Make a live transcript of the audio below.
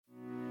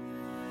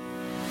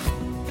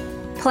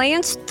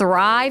Plants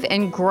thrive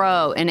and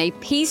grow in a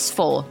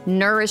peaceful,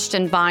 nourished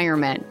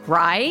environment,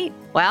 right?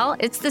 Well,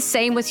 it's the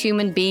same with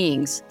human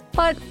beings.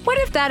 But what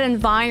if that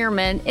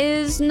environment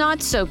is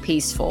not so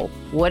peaceful?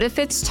 What if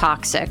it's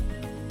toxic?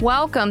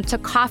 Welcome to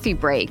Coffee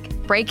Break,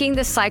 breaking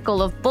the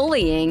cycle of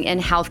bullying in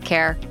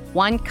healthcare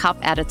one cup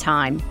at a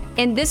time.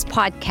 In this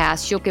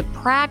podcast, you'll get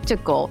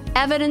practical,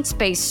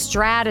 evidence-based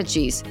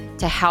strategies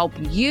to help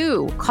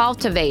you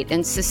cultivate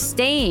and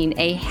sustain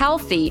a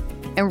healthy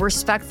and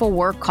respectful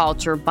work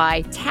culture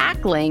by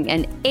tackling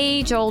an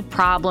age-old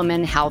problem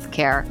in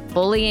healthcare,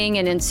 bullying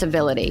and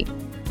incivility.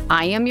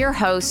 I am your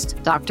host,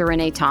 Dr.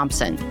 Renee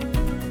Thompson.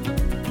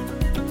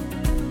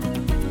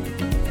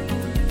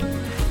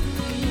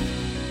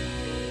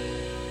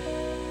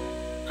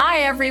 Hi,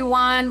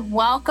 everyone.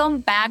 Welcome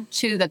back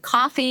to the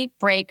Coffee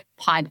Break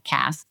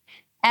podcast.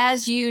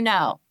 As you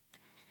know,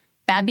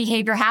 bad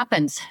behavior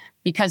happens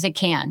because it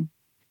can.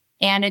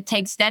 And it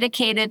takes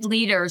dedicated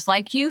leaders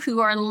like you who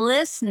are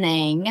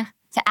listening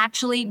to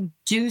actually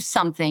do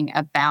something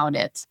about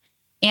it.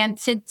 And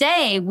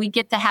today we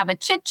get to have a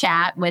chit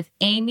chat with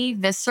Amy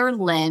Visser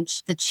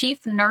Lynch, the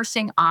Chief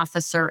Nursing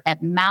Officer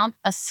at Mount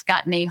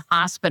Ascutney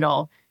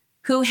Hospital,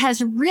 who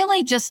has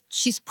really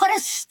she's put a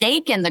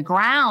stake in the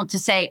ground to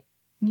say,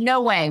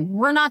 no way,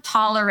 we're not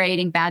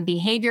tolerating bad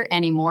behavior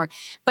anymore.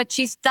 But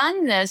she's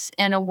done this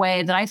in a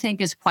way that I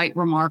think is quite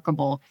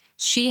remarkable.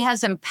 She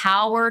has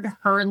empowered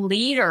her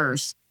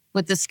leaders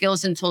with the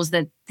skills and tools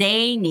that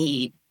they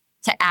need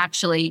to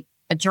actually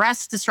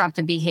address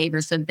disruptive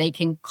behavior so they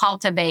can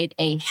cultivate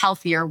a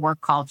healthier work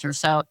culture.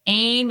 So,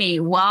 Amy,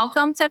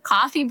 welcome to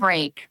Coffee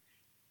Break.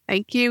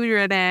 Thank you,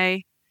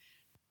 Renee.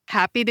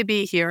 Happy to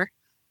be here.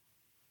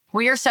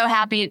 We are so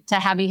happy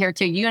to have you here,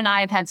 too. You and I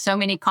have had so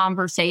many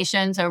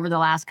conversations over the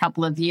last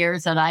couple of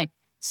years that as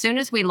soon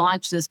as we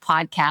launched this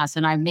podcast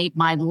and I made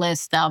my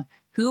list of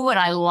who would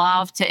I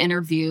love to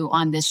interview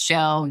on this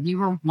show, you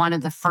were one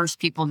of the first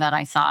people that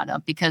I thought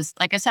of because,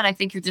 like I said, I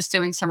think you're just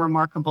doing some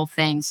remarkable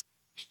things.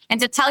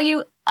 And to tell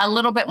you a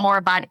little bit more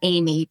about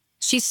Amy,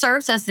 she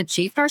serves as the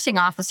Chief Nursing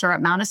Officer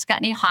at Mount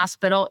Ascutney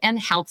Hospital and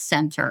Health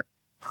Center.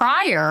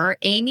 Prior,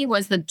 Amy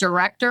was the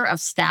Director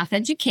of Staff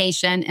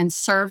Education and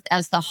served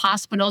as the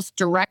hospital's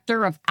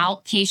Director of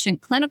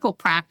Outpatient Clinical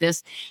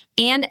Practice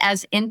and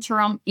as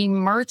Interim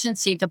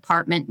Emergency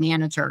Department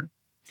Manager.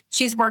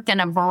 She's worked in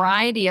a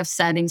variety of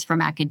settings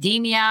from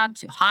academia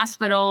to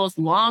hospitals,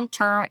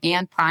 long-term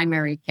and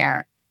primary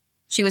care.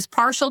 She was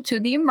partial to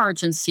the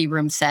emergency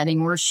room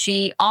setting where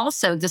she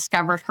also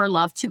discovered her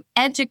love to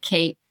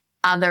educate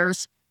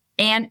others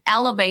and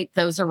elevate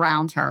those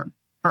around her.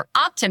 Her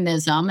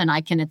optimism, and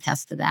I can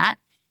attest to that,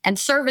 and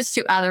service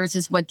to others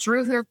is what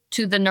drew her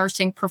to the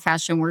nursing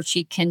profession where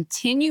she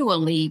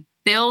continually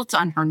built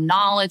on her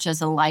knowledge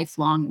as a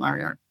lifelong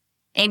learner.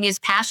 Amy is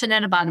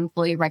passionate about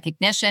employee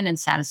recognition and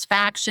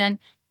satisfaction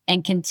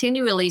and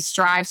continually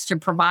strives to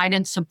provide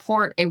and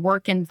support a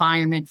work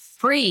environment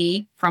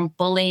free from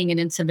bullying and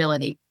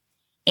incivility.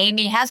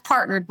 Amy has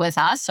partnered with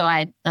us, so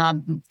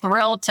I'm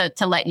thrilled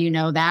to let you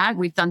know that.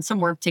 We've done some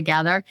work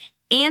together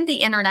and the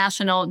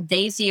International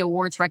Daisy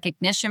Awards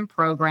Recognition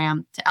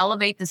Program to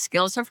elevate the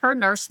skills of her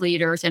nurse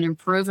leaders and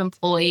improve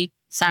employee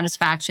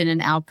satisfaction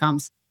and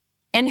outcomes.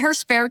 In her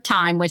spare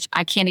time, which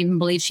I can't even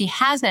believe she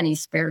has any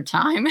spare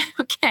time,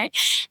 okay,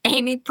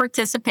 Amy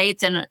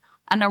participates in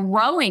a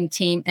rowing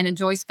team and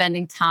enjoys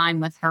spending time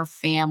with her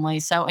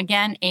family. So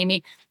again,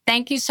 Amy,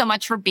 thank you so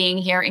much for being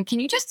here. And can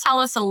you just tell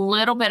us a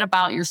little bit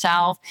about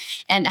yourself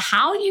and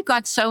how you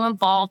got so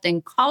involved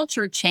in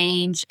culture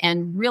change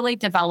and really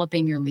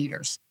developing your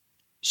leaders?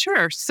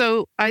 Sure.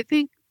 So I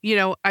think,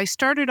 I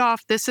started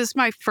off, this is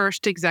my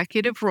first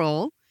executive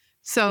role.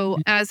 So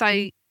as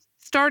I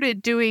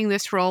started doing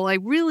this role, I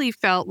really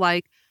felt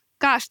like,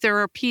 gosh, there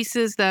are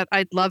pieces that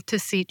I'd love to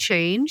see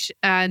change.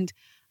 And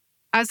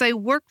as I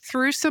worked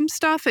through some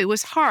stuff, it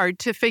was hard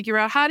to figure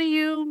out how do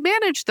you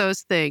manage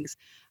those things.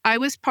 I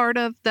was part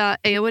of the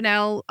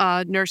AONL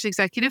Nurse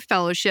Executive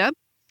Fellowship.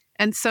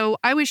 And so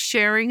I was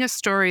sharing a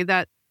story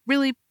that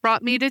really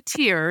brought me to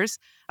tears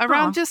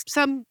around just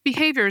some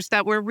behaviors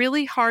that were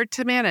really hard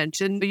to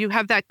manage. And you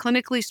have that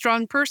clinically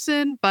strong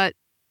person, but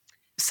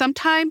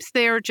sometimes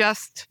they're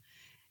just,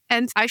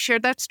 and I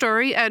shared that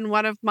story and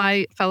one of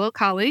my fellow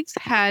colleagues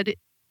had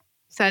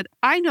said,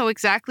 I know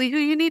exactly who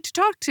you need to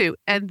talk to.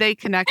 And they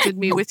connected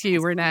me with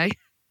you, Renee.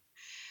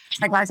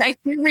 I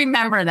do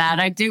remember that.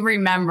 I do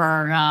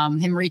remember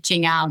him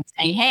reaching out and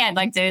saying,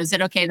 hey, is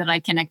it okay that I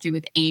connect you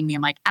with Amy?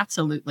 I'm like,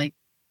 absolutely.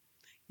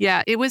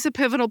 Yeah, it was a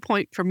pivotal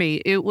point for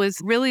me. It was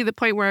really the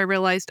point where I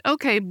realized,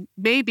 okay,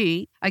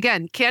 maybe,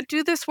 again, can't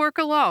do this work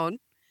alone,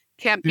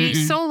 can't be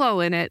solo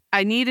in it.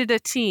 I needed a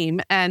team,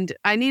 and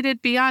I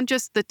needed beyond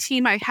just the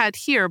team I had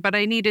here, but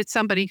I needed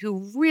somebody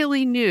who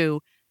really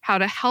knew how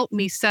to help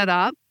me set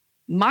up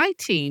my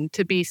team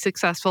to be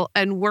successful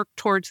and work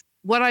towards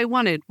what I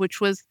wanted,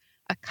 which was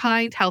a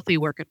kind, healthy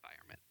work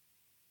environment.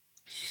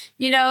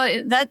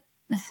 That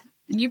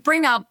you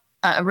bring up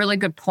a really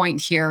good point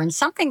here, and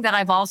something that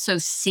I've also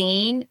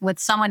seen with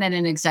someone in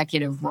an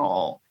executive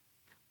role.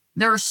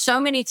 there are so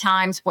many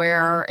times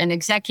where an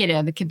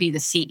executive, it could be the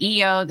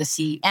CEO, the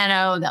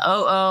CNO, the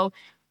OO,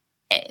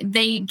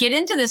 they get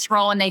into this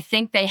role and they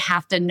think they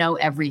have to know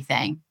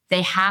everything.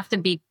 They have to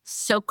be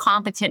so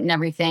competent in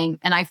everything.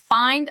 And I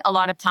find a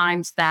lot of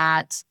times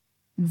that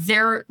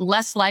they're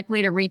less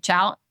likely to reach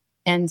out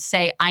and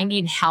say, I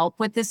need help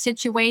with this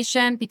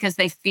situation, because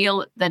they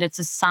feel that it's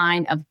a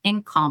sign of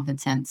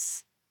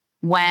incompetence.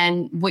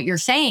 When what you're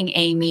saying,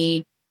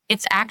 Amy,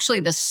 it's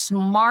actually the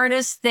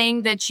smartest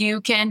thing that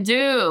you can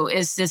do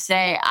is to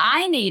say,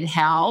 I need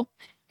help.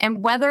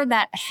 And whether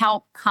that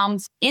help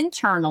comes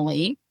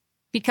internally,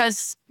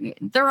 because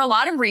there are a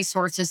lot of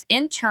resources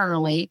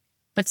internally,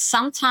 but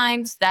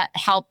sometimes that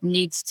help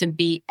needs to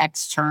be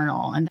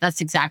external. And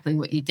that's exactly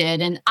what you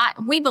did. And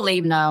we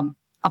believe in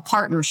a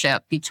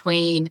partnership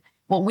between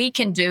what we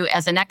can do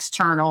as an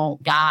external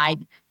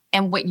guide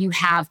and what you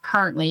have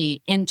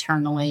currently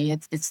internally.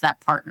 It's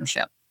that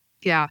partnership.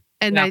 Yeah.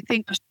 And I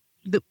think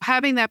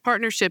having that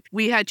partnership,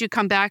 we had you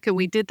come back and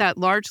we did that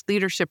large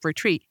leadership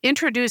retreat,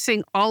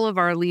 introducing all of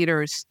our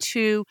leaders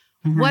to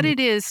what it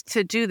is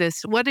to do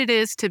this, what it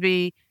is to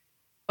be,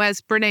 as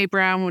Brene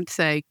Brown would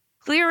say,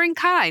 clear and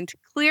kind.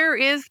 Clear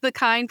is the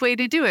kind way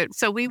to do it.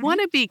 So we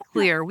want to be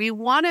clear. We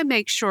want to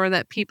make sure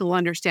that people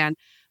understand.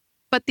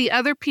 But the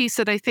other piece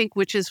that I think,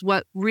 which is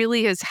what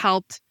really has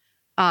helped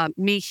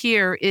me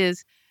here,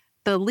 is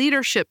the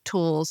leadership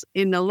tools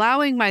in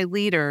allowing my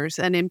leaders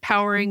and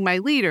empowering my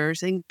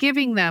leaders and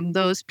giving them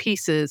those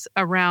pieces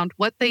around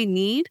what they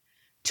need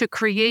to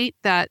create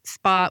that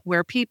spot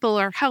where people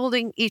are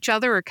holding each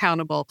other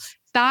accountable. It's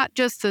not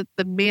just that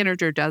the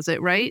manager does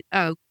it, right?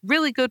 A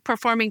really good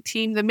performing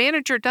team, the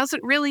manager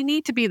doesn't really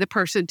need to be the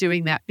person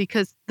doing that,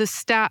 because the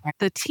staff,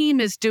 the team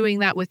is doing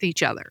that with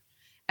each other.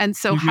 And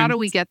so how do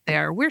we get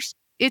there?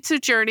 It's a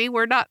journey.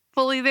 We're not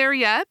fully there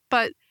yet,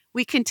 but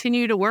we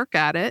continue to work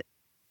at it.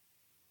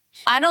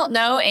 I don't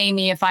know,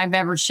 Amy, if I've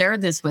ever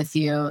shared this with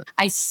you.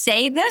 I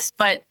say this,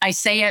 but I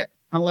say it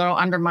a little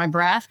under my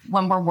breath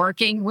when we're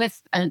working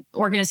with an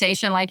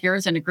organization like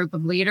yours and a group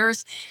of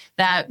leaders,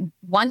 that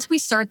once we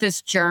start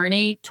this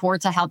journey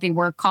towards a healthy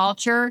work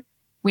culture,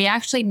 we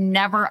actually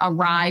never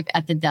arrive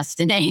at the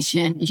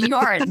destination. You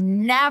are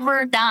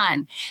never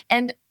done.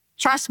 And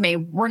trust me,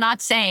 we're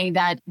not saying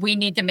that we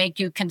need to make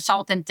you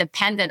consultant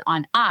dependent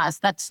on us.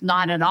 That's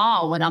not at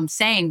all what I'm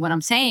saying. What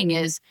I'm saying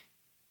is,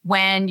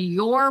 when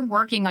you're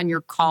working on your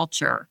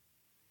culture,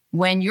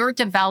 when you're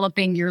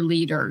developing your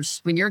leaders,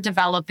 when you're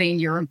developing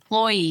your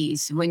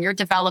employees, when you're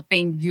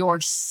developing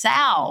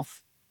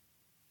yourself,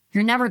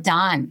 you're never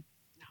done.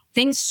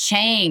 Things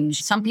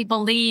change. Some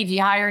people leave,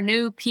 you hire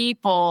new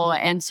people.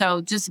 And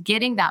so just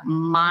getting that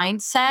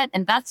mindset,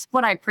 and that's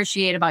what I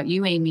appreciate about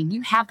you, Amy.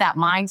 You have that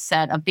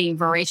mindset of being a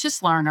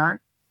voracious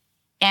learner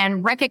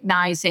and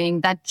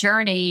recognizing that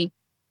journey.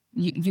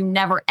 You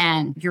never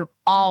end. You're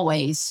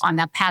always on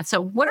that path.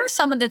 So what are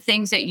some of the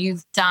things that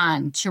you've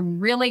done to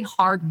really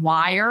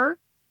hardwire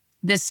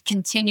this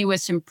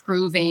continuous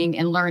improving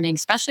and learning,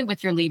 especially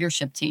with your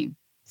leadership team?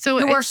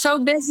 Who are so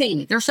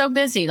busy. They're so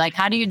busy. Like,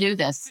 how do you do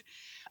this?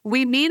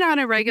 We meet on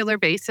a regular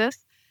basis.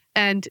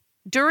 And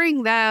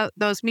during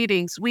those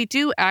meetings, we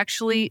do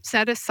actually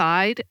set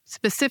aside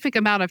specific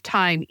amount of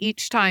time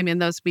each time in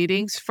those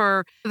meetings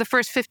for the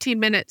first 15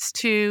 minutes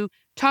to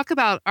talk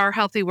about our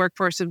healthy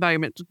workforce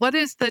environment. What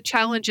is the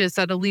challenges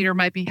that a leader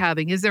might be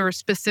having? Is there a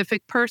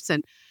specific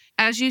person?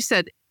 As you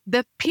said,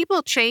 the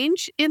people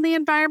change in the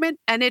environment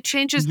and it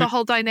changes the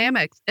whole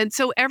dynamics. And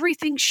so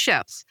everything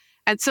shifts.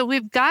 And so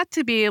we've got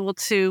to be able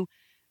to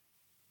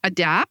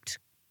adapt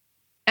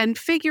and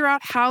figure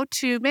out how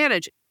to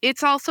manage.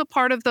 It's also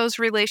part of those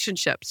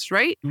relationships,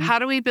 right? How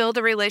do we build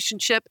a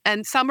relationship?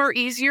 And some are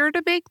easier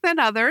to make than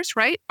others,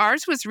 right?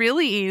 Ours was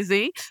really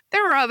easy.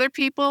 There were other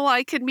people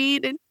I could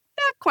meet and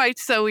not quite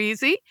so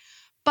easy,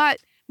 but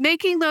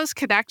making those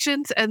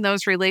connections and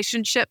those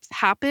relationships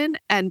happen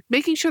and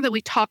making sure that we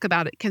talk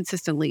about it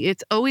consistently.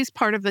 It's always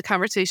part of the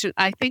conversation.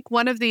 I think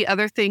one of the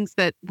other things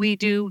that we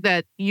do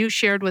that you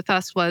shared with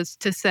us was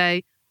to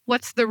say,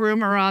 what's the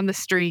rumor on the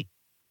street?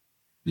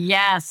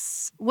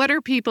 Yes. What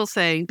are people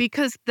saying?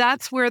 Because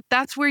that's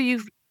where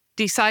you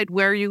decide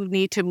where you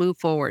need to move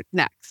forward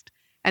next.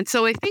 And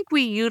so I think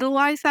we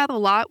utilize that a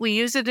lot. We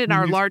use it in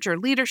our larger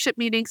leadership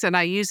meetings, and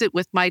I use it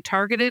with my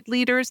targeted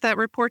leaders that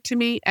report to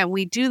me, and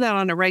we do that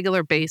on a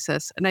regular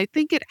basis. And I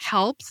think it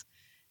helps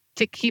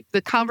to keep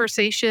the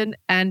conversation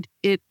and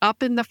it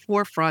up in the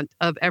forefront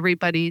of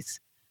everybody's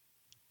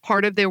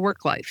part of their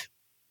work life.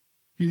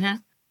 Yeah.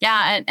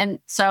 And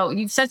so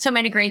you've said so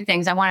many great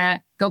things. I want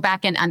to go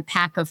back and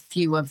unpack a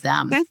few of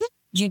them.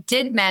 You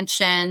did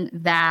mention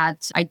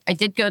that I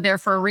did go there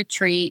for a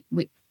retreat.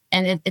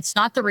 And it's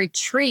not the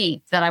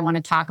retreat that I want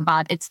to talk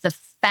about. It's the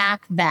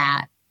fact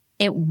that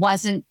it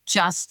wasn't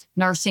just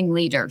nursing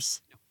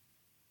leaders.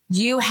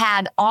 You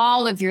had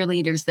all of your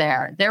leaders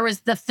there. There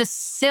was the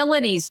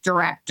facilities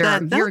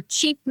director. Your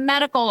chief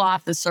medical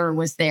officer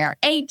was there.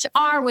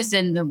 HR was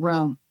in the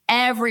room.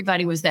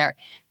 Everybody was there.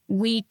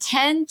 We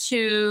tend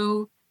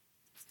to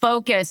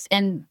focus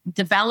in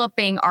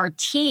developing our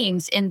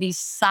teams in these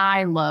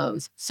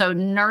silos. So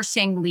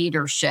nursing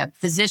leadership,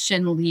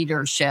 physician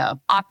leadership,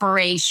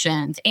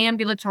 operations,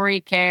 ambulatory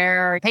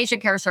care,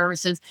 patient care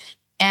services.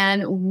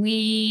 And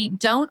we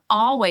don't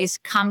always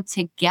come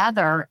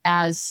together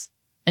as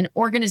an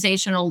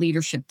organizational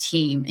leadership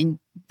team. And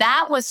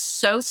that was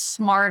so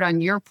smart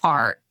on your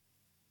part,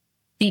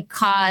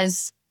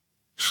 because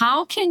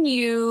how can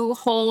you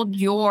hold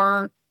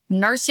your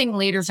nursing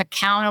leaders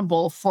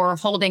accountable for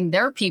holding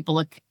their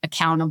people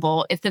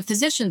accountable if the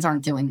physicians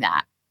aren't doing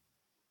that,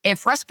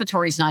 if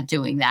respiratory is not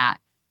doing that,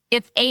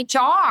 if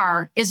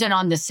HR isn't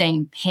on the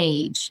same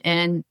page?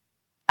 And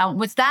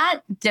was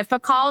that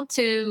difficult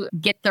to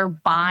get their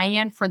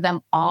buy-in for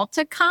them all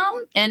to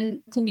come?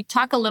 And can you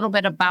talk a little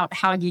bit about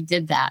how you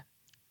did that?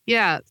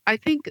 Yeah, I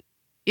think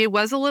it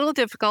was a little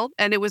difficult,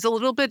 and it was a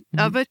little bit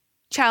of a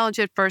challenge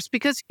at first,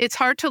 because it's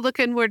hard to look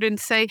inward and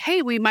say,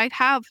 hey, we might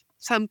have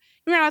we're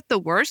not the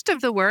worst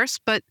of the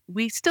worst, but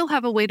we still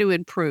have a way to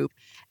improve.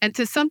 And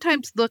to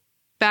sometimes look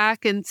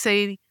back and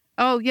say,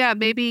 oh, yeah,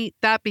 maybe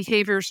that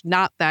behavior's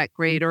not that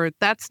great, or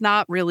that's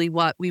not really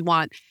what we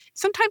want.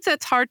 Sometimes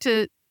that's hard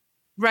to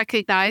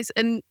recognize.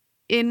 And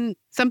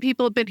some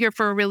people have been here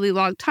for a really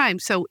long time,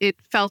 so it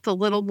felt a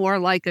little more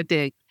like a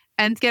dig.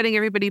 And getting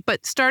everybody,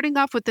 but starting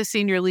off with the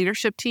senior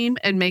leadership team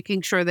and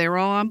making sure they're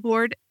all on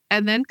board,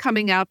 and then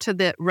coming out to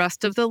the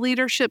rest of the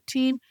leadership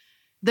team.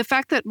 The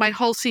fact that my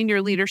whole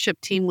senior leadership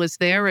team was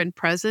there and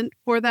present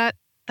for that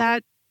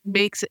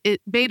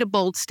made a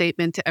bold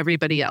statement to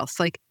everybody else.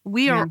 Like,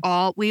 we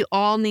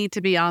all need to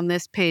be on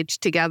this page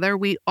together.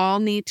 We all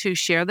need to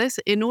share this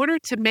in order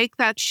to make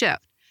that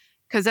shift.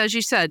 Because as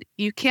you said,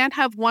 you can't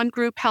have one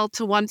group held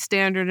to one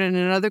standard and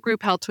another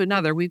group held to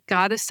another. We've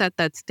got to set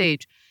that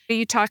stage.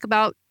 You talk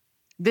about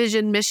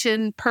vision,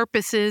 mission,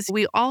 purposes.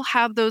 We all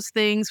have those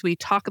things. We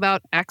talk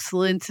about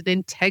excellence and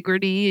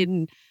integrity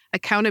and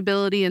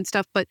accountability and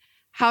stuff, but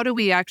how do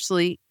we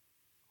actually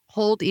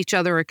hold each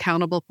other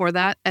accountable for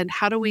that? And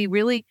how do we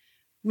really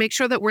make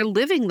sure that we're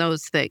living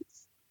those things?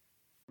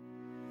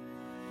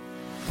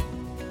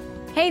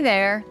 Hey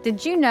there,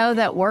 did you know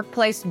that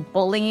workplace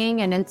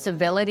bullying and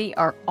incivility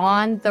are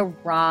on the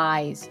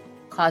rise,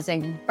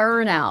 causing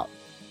burnout,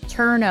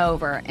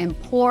 turnover,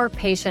 and poor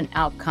patient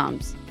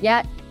outcomes?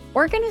 Yet,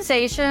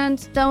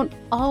 organizations don't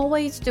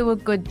always do a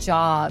good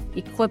job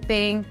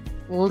equipping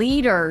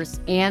leaders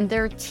and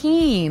their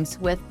teams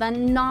with the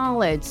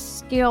knowledge,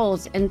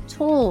 skills, and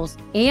tools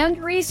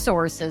and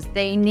resources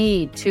they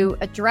need to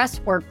address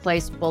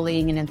workplace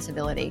bullying and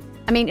incivility.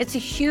 I mean, it's a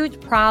huge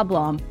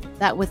problem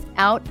that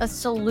without a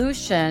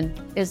solution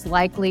is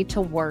likely to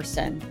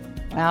worsen.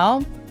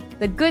 Well,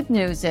 the good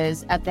news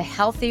is at the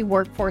Healthy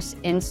Workforce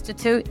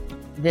Institute,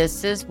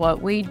 this is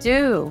what we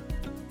do.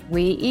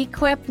 We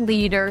equip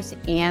leaders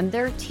and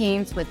their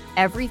teams with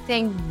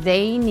everything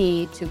they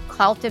need to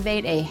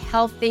cultivate a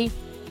healthy,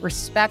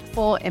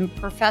 respectful, and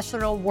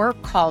professional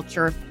work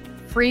culture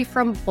free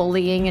from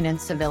bullying and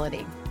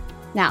incivility.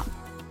 Now,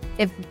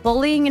 if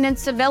bullying and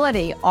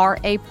incivility are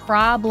a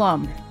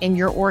problem in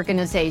your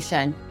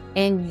organization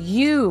and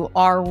you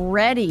are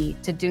ready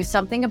to do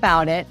something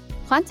about it,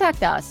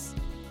 contact us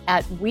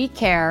at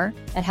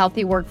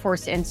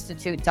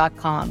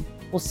WeCare@HealthyWorkforceInstitute.com.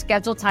 We'll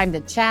schedule time to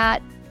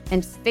chat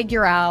and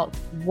figure out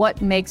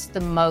what makes the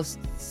most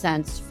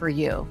sense for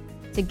you.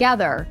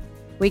 Together,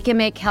 we can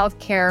make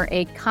healthcare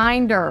a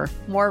kinder,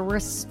 more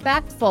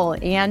respectful,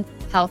 and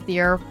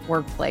healthier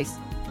workplace.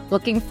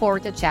 Looking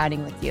forward to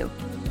chatting with you.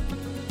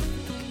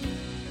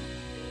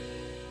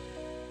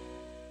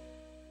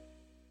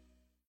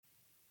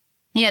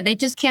 Yeah, they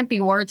just can't be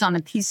words on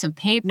a piece of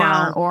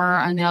paper or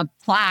on a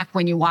plaque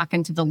when you walk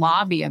into the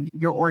lobby of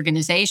your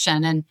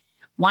organization. And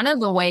one of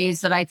the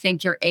ways that I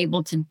think you're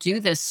able to do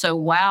this so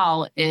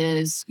well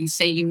is you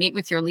say you meet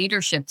with your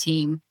leadership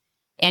team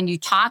and you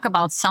talk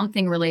about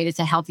something related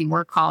to healthy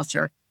work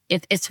culture.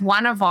 It's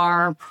one of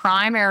our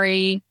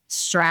primary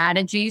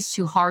strategies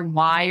to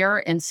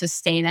hardwire and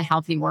sustain a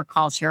healthy work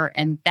culture.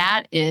 And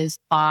that is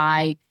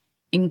by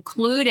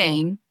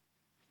including,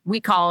 we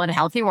call it a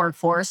healthy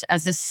workforce,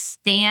 as a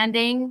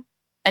standing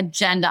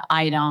agenda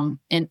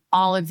item in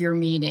all of your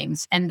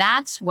meetings. And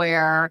that's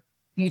where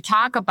you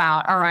talk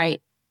about, all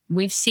right,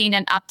 we've seen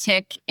an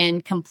uptick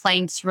in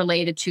complaints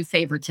related to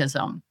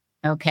favoritism.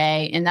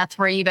 Okay. And that's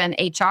where even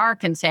HR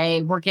can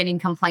say, we're getting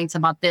complaints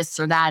about this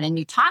or that. And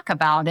you talk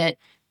about it,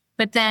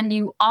 but then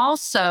you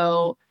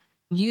also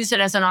use it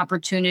as an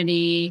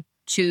opportunity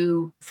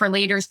for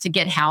leaders to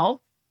get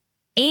help,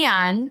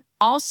 and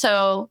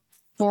also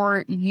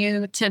for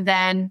you to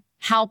then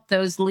help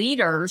those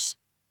leaders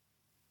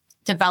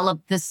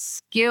develop the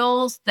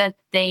skills that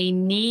they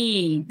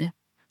need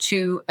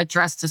to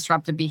address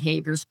disruptive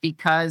behaviors.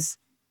 Because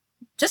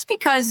just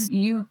because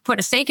you put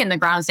a stake in the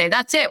ground and say,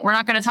 that's it, we're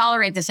not going to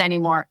tolerate this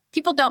anymore,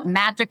 people don't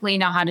magically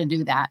know how to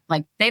do that.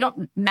 Like, they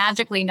don't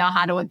magically know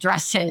how to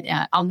address it.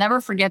 I'll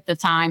never forget the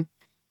time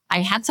I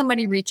had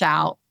somebody reach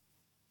out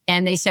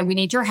and they said, we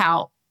need your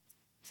help.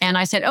 And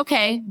I said,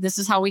 okay, this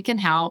is how we can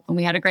help. And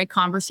we had a great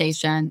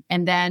conversation.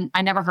 And then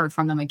I never heard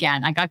from them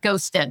again. I got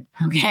ghosted.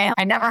 Okay.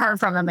 I never heard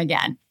from them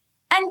again.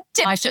 And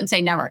I shouldn't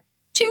say never.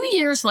 2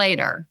 years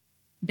later,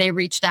 they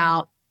reached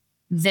out.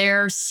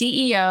 Their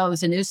CEO,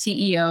 was a new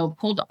CEO,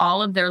 pulled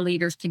all of their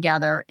leaders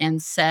together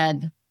and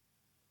said,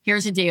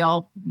 here's the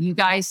deal. You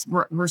guys,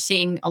 we're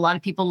seeing a lot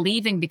of people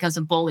leaving because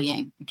of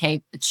bullying.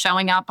 Okay. It's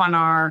showing up on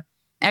our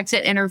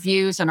exit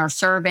interviews and our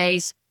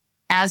surveys.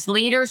 As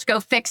leaders, go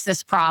fix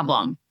this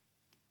problem.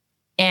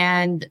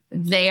 And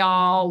they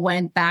all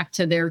went back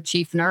to their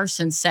chief nurse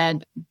and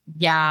said,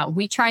 yeah,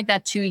 we tried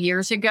that 2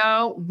 years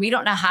ago. We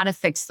don't know how to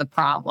fix the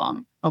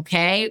problem.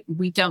 Okay.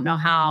 We don't know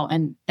how.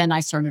 And then I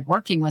started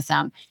working with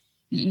them.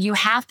 You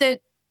have to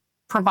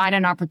provide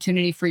an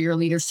opportunity for your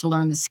leaders to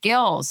learn the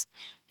skills.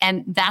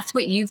 And that's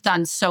what you've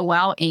done so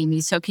well, Amy.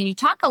 So can you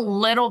talk a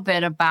little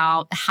bit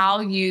about how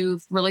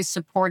you've really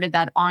supported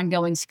that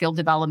ongoing skill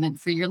development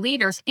for your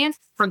leaders and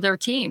for their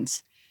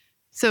teams?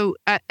 So,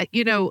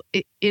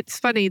 it's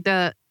funny,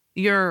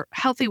 your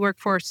Healthy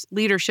Workforce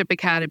Leadership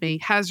Academy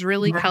has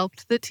really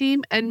helped the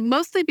team, and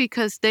mostly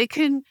because they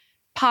can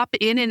pop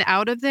in and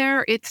out of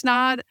there. It's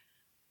not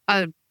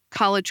a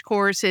college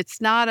course. It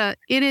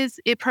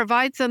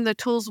provides them the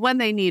tools when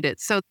they need it.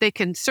 So they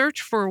can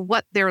search for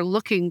what they're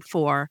looking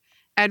for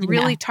and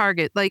really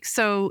target.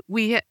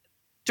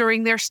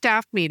 During their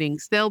staff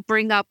meetings, they'll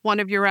bring up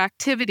one of your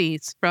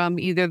activities from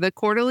either the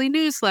quarterly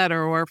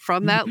newsletter or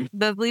from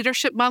the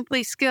Leadership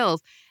Monthly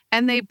Skills,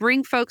 and they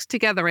bring folks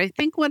together. I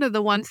think one of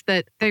the ones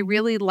that they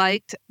really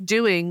liked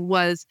doing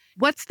was,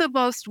 what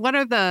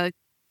are the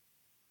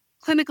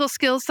clinical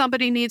skills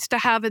somebody needs to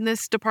have in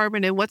this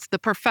department, and what's the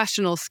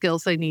professional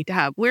skills they need to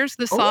have? Where's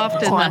the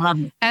soft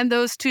and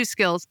those two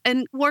skills?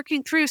 And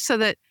working through so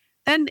that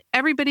then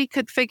everybody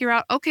could figure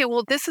out, okay,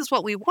 well, this is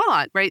what we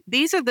want, right?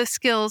 These are the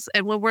skills.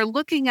 And when we're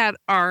looking at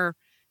our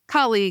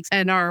colleagues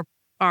and our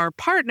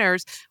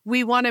partners,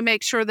 we want to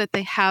make sure that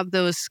they have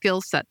those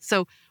skill sets.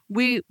 So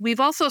we've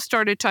also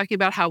started talking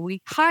about how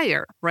we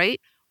hire, right?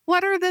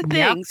 What are the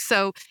things?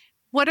 So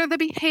what are the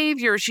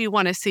behaviors you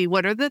want to see?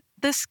 What are the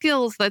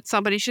skills that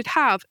somebody should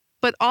have?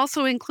 But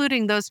also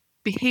including those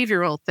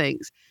behavioral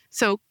things.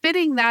 So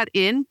fitting that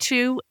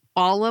into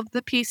all of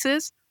the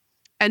pieces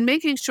and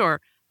making sure.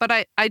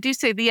 But I do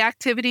say the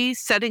activities,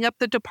 setting up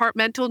the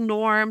departmental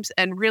norms,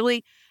 and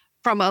really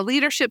from a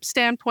leadership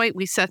standpoint,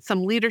 we set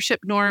some leadership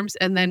norms,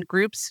 and then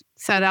groups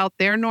set out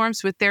their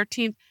norms with their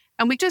team.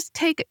 And we just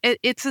take it,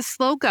 it's a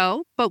slow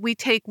go, but we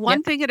take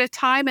one thing at a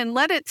time and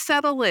let it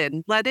settle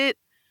in, let it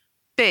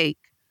bake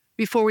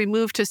before we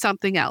move to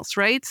something else,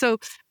 right? So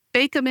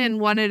bake them in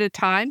one at a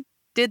time,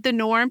 did the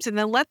norms, and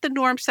then let the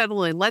norms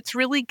settle in. Let's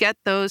really get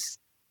those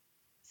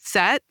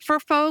set for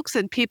folks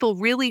and people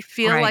really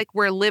feel like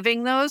we're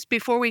living those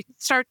before we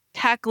start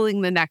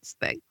tackling the next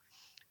thing.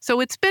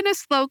 So it's been a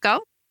slow go.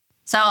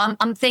 So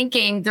I'm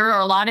thinking there are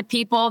a lot of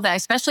people that,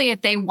 especially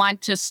if they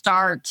want to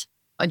start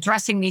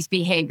addressing these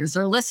behaviors,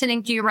 they're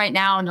listening to you right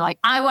now and they're like,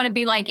 I want to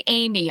be like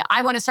Amy.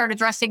 I want to start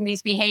addressing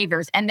these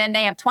behaviors. And then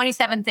they have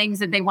 27 things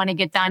that they want to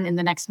get done in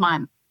the next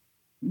month.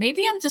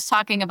 Maybe I'm just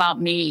talking about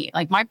me,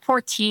 like my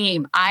poor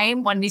team.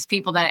 I'm one of these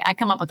people that I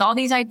come up with all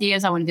these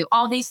ideas. I want to do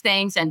all these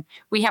things. And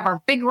we have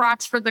our big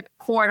rocks for the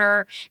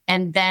quarter.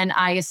 And then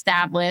I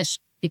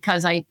established,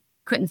 because I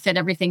couldn't fit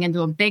everything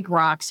into a big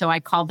rock, so I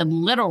called them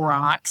little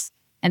rocks.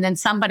 And then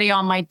somebody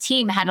on my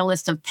team had a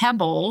list of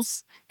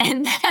pebbles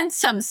and then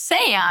some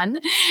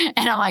sand.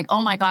 And I'm like,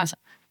 oh my gosh,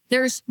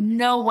 there's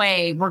no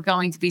way we're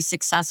going to be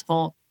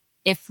successful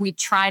if we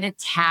try to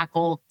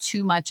tackle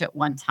too much at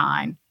one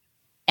time.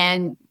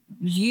 And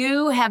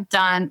you have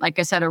done, like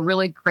I said, a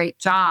really great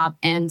job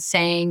in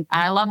saying,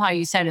 I love how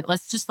you said it,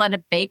 let's just let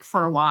it bake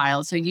for a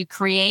while. So you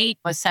create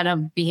a set of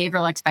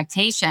behavioral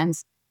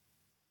expectations.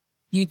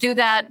 You do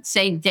that,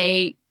 say,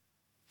 day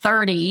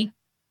 30.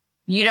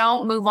 You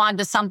don't move on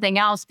to something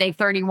else, day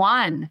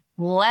 31.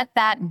 Let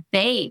that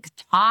bake.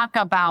 Talk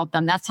about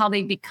them. That's how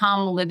they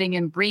become living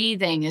and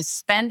breathing, is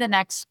spend the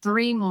next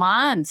 3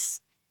 months.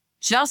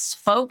 Just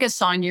focus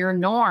on your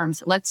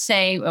norms. Let's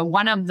say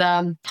one of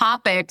the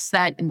topics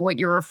that what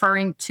you're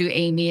referring to,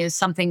 Amy, is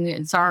something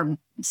that's our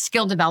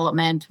skill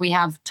development. We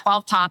have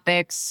 12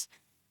 topics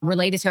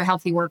related to a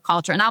healthy work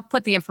culture. And I'll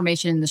put the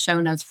information in the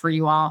show notes for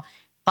you all.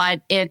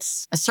 But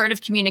it's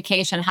assertive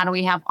communication. How do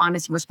we have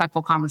honest and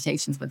respectful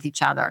conversations with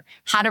each other?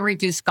 How to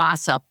reduce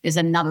gossip is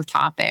another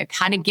topic.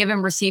 How to give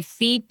and receive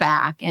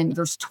feedback. And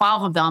there's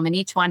 12 of them. And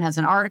each one has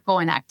an article,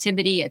 an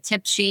activity, a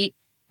tip sheet,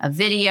 a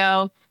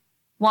video.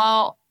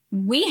 Well,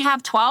 we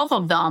have 12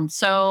 of them.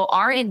 So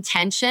our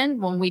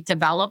intention when we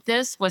developed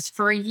this was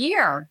for a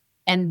year.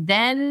 And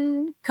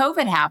then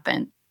COVID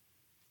happened.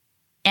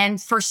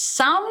 And for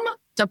some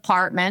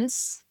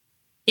departments,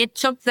 it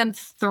took them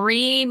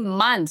 3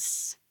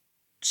 months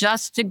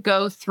just to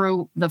go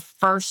through the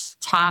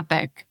first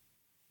topic.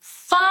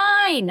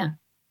 Fine.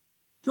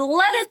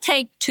 Let it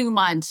take 2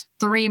 months,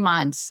 3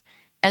 months,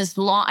 as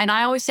long. And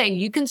I always say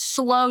you can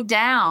slow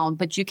down,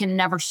 but you can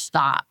never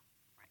stop.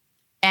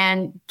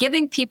 and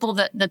giving people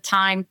the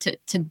time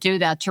to do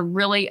that, to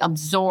really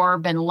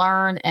absorb and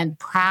learn and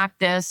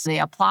practice. They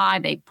apply,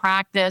 they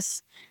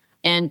practice.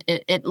 And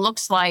it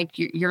looks like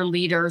your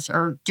leaders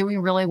are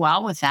doing really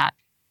well with that.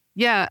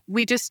 Yeah,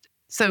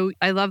 so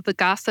I love the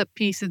gossip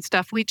piece and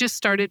stuff. We just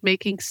started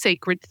making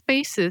sacred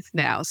spaces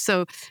now.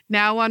 So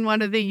now on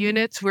one of the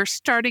units, we're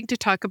starting to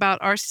talk about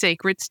our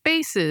sacred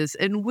spaces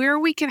and where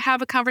we can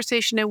have a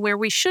conversation and where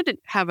we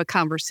shouldn't have a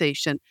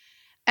conversation.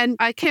 And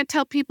I can't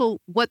tell people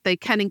what they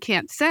can and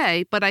can't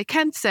say, but I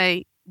can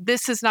say,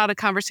 this is not a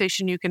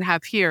conversation you can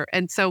have here.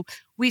 And so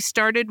we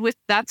started with,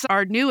 that's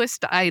our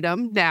newest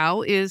item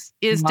now is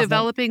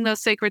developing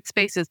those sacred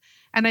spaces.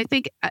 And I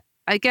think,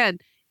 again,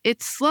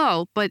 it's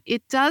slow, but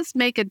it does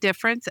make a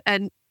difference.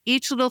 And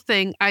each little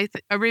thing, I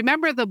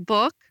remember the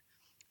book,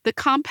 The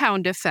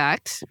Compound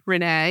Effect,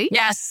 Renee.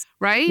 Yes.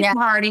 Right? Yeah,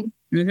 Hardy.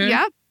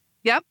 Mm-hmm.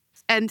 Yep.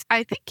 And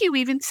I think you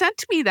even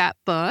sent me that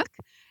book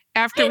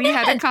after we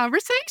had a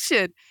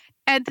conversation.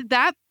 And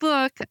that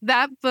book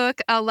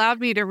allowed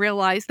me to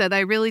realize that I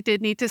really did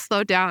need to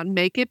slow down,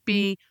 make it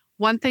be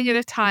one thing at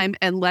a time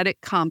and let it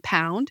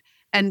compound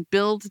and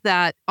build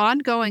that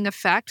ongoing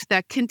effect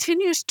that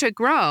continues to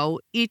grow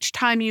each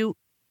time you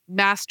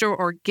master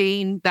or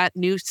gain that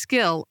new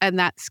skill, and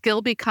that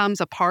skill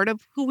becomes a part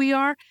of who we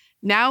are.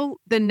 Now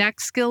the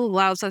next skill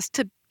allows us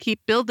to keep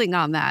building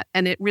on that,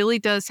 and it really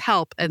does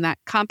help, and that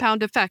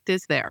compound effect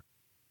is there.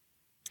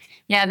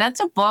 Yeah,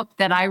 that's a book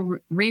that I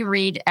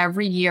reread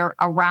every year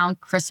around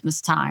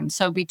Christmas time.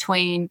 So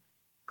between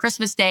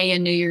Christmas Day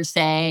and New Year's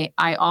Day,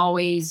 I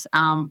always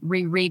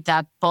reread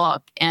that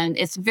book. And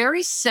it's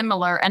very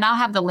similar. And I'll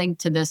have the link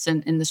to this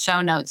in the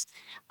show notes,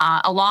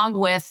 along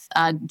with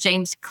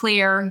James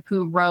Clear,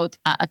 who wrote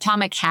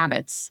Atomic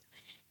Habits.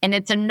 And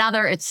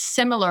it's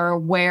similar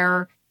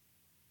where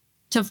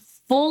to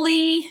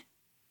fully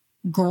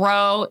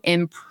grow,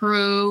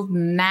 improve,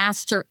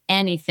 master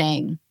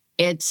anything,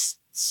 it's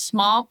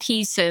small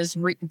pieces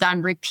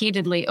done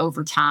repeatedly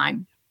over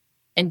time.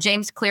 And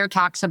James Clear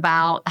talks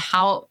about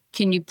how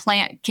can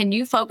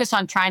you focus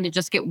on trying to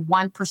just get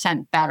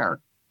 1% better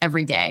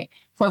every day.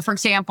 So for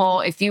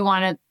example, if you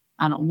want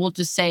to, we'll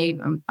just say,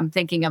 I'm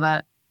thinking of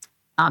a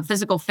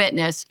physical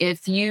fitness.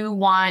 If you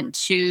want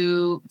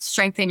to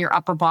strengthen your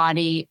upper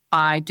body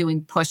by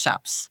doing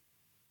push-ups,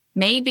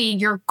 maybe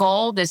your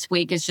goal this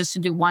week is just to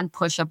do one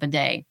push-up a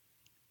day,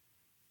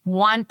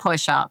 one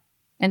push-up.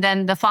 And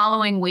then the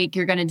following week,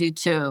 you're going to do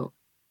 2.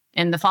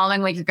 And the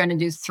following week, you're going to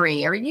do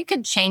 3. Or you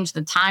can change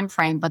the time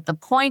frame. But the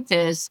point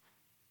is,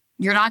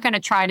 you're not going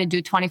to try to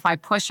do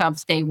 25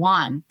 push-ups day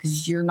 1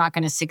 because you're not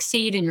going to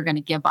succeed and you're going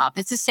to give up.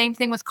 It's the same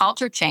thing with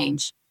culture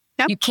change.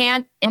 Yep. You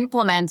can't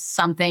implement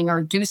something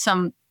or do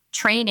some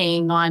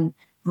training on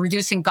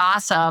reducing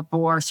gossip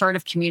or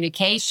assertive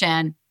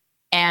communication.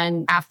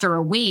 And after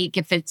a week,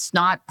 if it's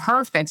not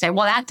perfect, say,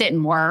 well, that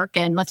didn't work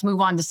and let's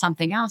move on to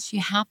something else.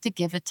 You have to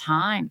give it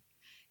time.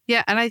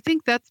 Yeah, and I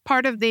think that's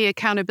part of the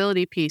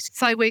accountability piece.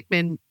 Cy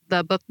Wakeman,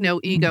 the book No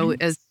Ego,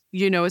 as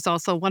you know, is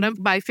also one of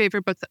my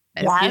favorite books.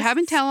 Yes. If you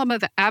haven't tell I'm an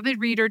avid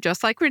reader,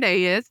 just like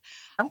Renee is.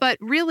 But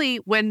really,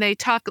 when they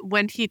talk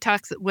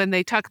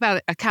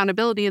about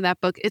accountability in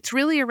that book, it's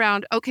really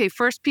around, okay,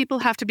 first people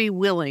have to be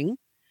willing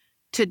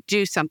to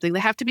do something. They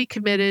have to be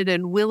committed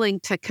and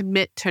willing to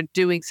commit to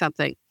doing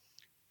something.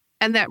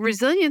 And that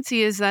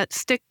resiliency is that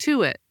stick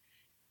to it.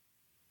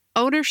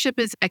 Ownership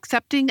is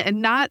accepting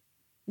and not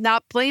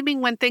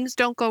blaming when things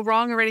don't go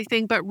wrong or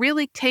anything, but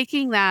really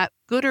taking that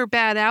good or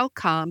bad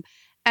outcome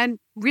and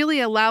really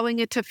allowing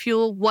it to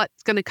fuel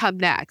what's going to come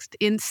next.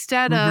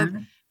 Instead of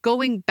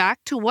going back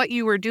to what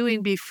you were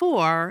doing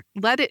before,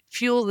 let it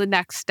fuel the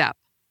next step.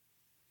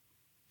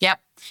 Yep.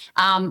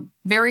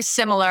 Very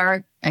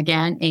similar.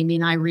 Again, Amy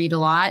and I read a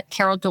lot.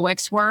 Carol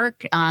Dweck's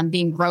work on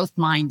being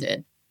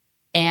growth-minded.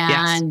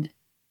 And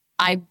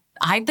yes.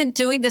 I've been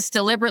doing this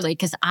deliberately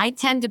because I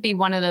tend to be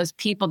one of those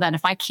people that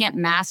if I can't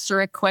master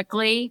it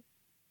quickly,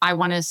 I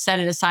want to set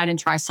it aside and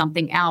try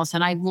something else.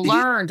 And I've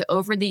learned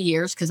over the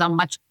years, because I'm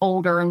much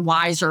older and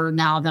wiser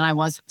now than I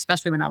was,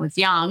 especially when I was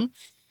young,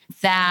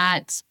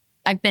 that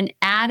I've been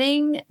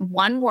adding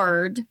one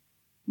word,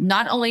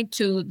 not only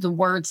to the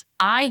words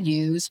I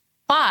use,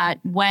 but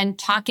when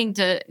talking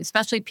to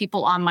especially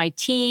people on my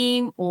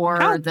team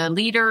or the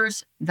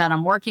leaders that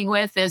I'm working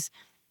with is,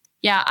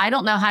 yeah, I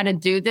don't know how to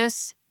do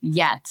this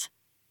yet.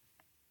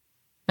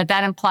 But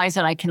that implies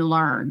that I can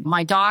learn.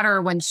 My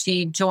daughter, when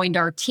she joined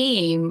our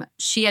team,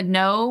 she had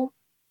no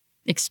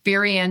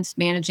experience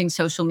managing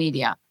social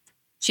media.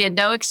 She had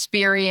no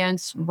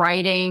experience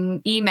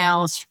writing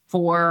emails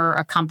for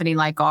a company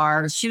like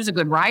ours. She was a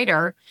good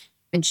writer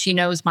and she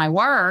knows my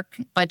work,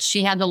 but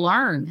she had to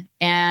learn.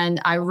 And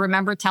I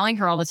remember telling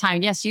her all the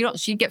time, yes,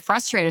 she'd get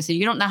frustrated. So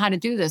you don't know how to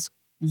do this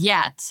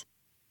yet,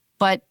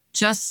 but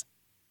just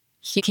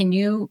can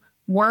you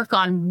work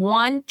on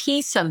one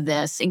piece of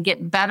this and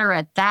get better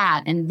at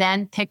that and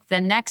then pick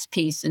the next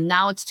piece. And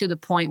now it's to the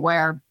point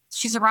where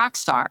she's a rock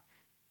star.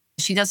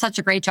 She does such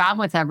a great job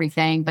with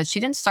everything, but she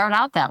didn't start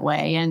out that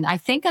way. And I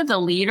think of the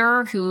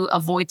leader who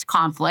avoids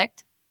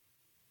conflict,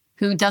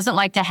 who doesn't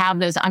like to have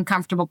those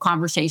uncomfortable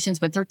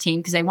conversations with their team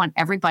because they want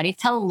everybody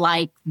to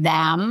like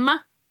them,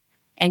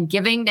 and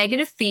giving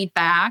negative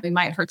feedback, we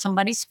might hurt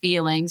somebody's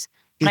feelings.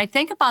 But I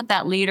think about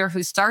that leader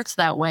who starts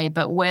that way,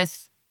 but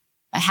with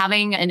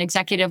having an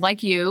executive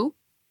like you,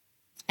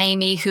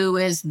 Amy, who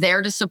is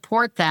there to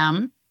support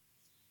them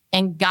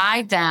and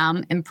guide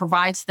them and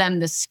provides them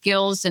the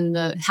skills and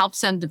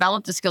helps them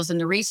develop the skills and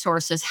the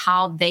resources,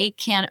 how they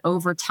can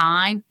over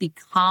time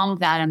become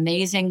that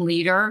amazing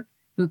leader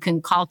who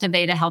can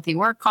cultivate a healthy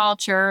work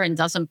culture and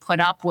doesn't put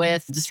up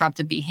with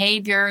disruptive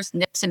behaviors,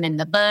 nips them in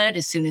the bud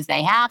as soon as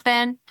they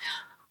happen.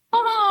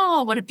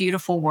 Oh, what a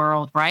beautiful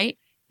world, right?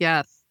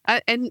 Yes.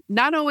 And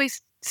not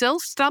always, still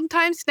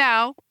sometimes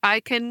now I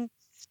can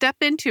step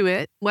into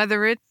it,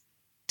 whether it's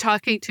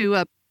talking to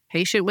a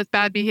patient with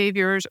bad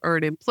behaviors or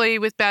an employee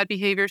with bad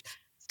behaviors.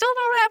 Still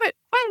don't have it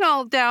quite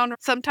all down.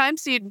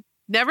 Sometimes you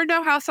never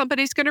know how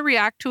somebody's going to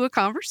react to a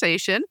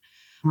conversation.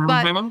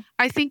 But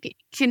I think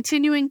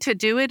continuing to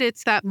do it,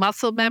 it's that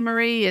muscle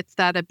memory. It's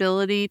that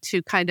ability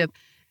to kind of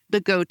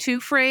the go-to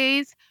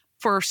phrase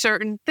for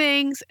certain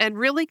things, and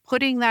really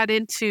putting that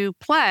into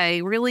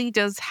play really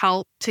does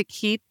help to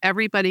keep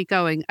everybody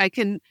going.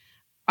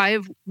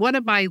 One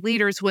of my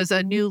leaders was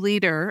a new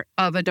leader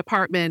of a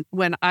department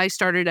when I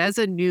started as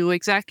a new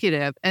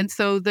executive. And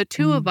so the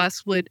two of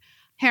us would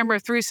hammer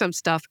through some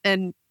stuff.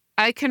 And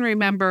I can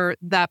remember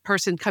that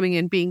person coming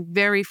in being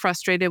very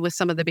frustrated with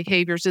some of the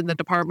behaviors in the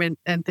department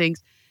and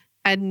things.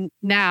 And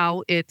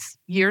now it's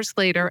years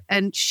later,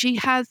 and she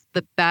has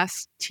the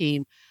best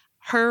team.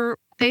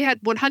 They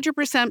had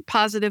 100%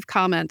 positive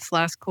comments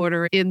last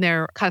quarter in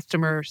their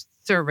customer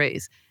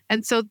surveys.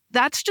 And so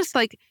that's just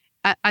like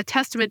a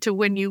testament to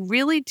when you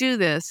really do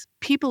this,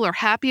 people are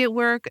happy at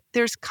work.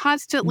 There's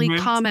constantly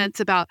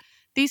comments about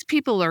these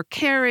people are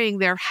caring,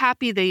 they're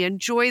happy, they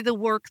enjoy the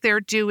work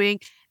they're doing.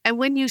 And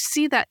when you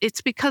see that,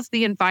 it's because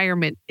the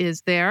environment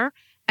is there,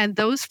 and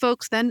those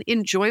folks then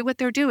enjoy what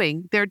they're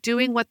doing. They're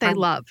doing what they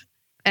love,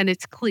 and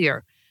it's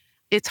clear.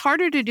 It's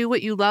harder to do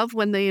what you love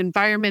when the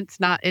environment's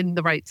not in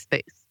the right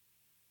space.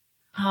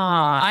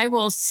 I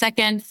will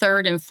second,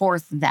 third, and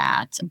fourth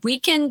that. We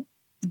can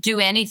do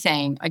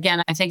anything.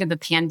 Again, I think of the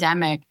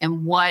pandemic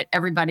and what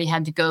everybody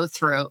had to go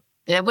through.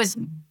 It was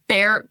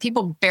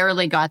people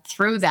barely got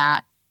through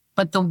that.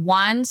 But the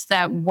ones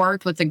that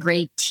worked with a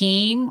great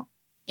team,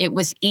 it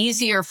was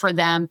easier for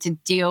them to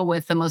deal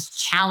with the most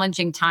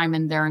challenging time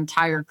in their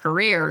entire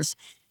careers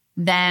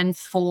than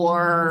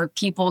for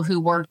people who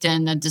worked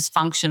in a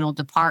dysfunctional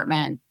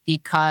department,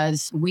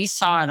 because we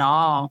saw it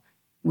all.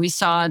 We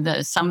saw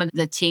some of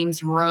the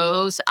teams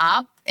rose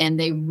up and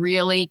they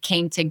really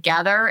came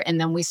together. And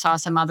then we saw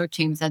some other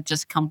teams that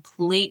just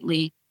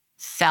completely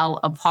fell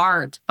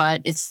apart.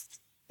 But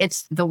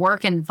it's the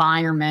work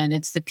environment.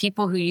 It's the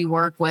people who you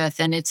work with,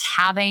 and it's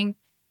having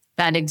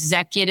that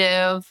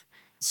executive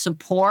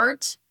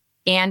support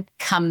and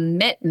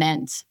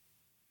commitment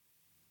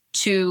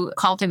to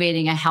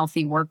cultivating a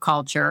healthy work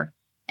culture.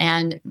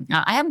 And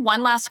I have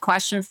one last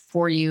question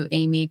for you,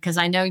 Amy, because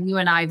I know you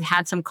and I have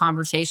had some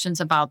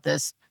conversations about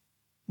this.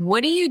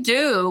 What do you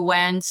do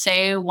when,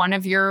 say, one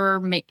of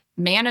your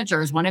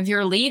managers, one of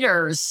your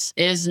leaders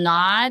is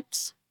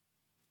not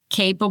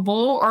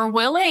capable or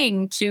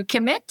willing to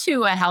commit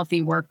to a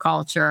healthy work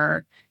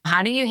culture?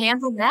 How do you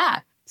handle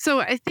that? So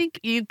I think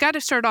you've got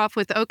to start off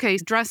with,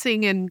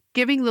 addressing and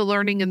giving the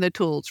learning and the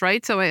tools,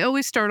 right? So I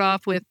always start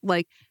off with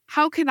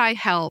how can I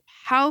help?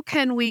 How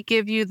can we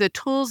give you the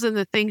tools and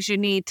the things you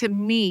need to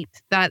meet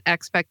that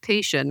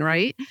expectation,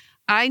 right?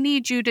 I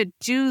need you to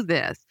do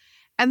this.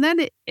 And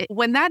then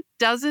when that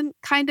doesn't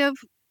kind of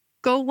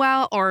go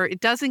well, or it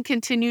doesn't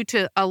continue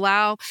to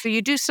allow, so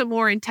you do some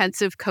more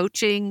intensive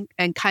coaching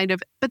and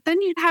but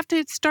then you'd have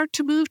to start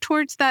to move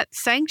towards that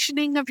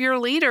sanctioning of your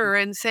leader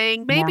and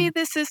saying, maybe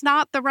this is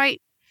not the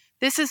right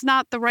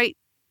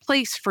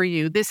place for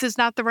you. This is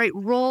not the right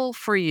role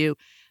for you.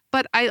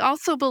 But I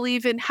also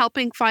believe in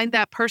helping find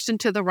that person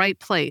to the right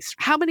place.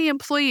 How many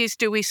employees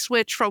do we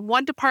switch from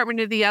one department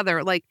to the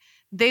other?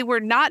 They were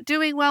not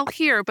doing well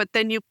here, but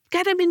then you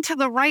get them into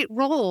the right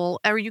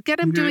role, or you get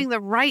them doing the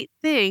right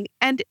thing,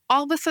 and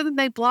all of a sudden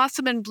they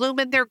blossom and bloom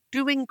and they're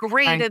doing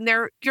great and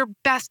they're your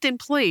best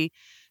employee.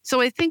 So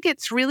I think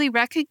it's really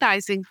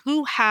recognizing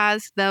who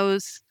has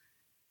those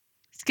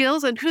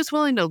skills and who's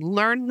willing to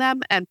learn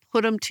them and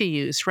put them to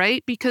use,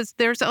 right? Because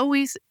there's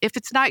always, if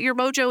it's not your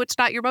mojo, it's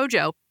not your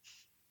mojo.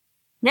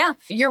 Yeah,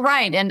 you're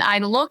right. And I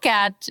look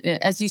at,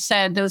 as you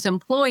said, those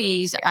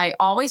employees, I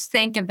always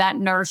think of that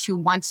nurse who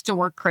wants to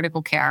work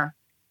critical care,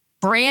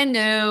 brand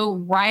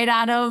new, right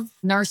out of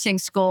nursing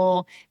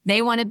school.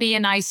 They want to be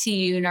an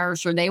ICU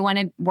nurse, or they want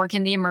to work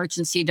in the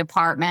emergency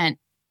department,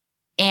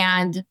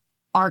 and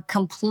are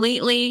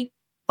completely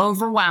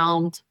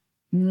overwhelmed,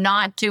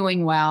 not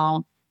doing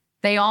well.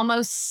 They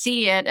almost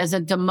see it as a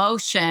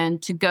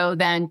demotion to go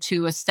then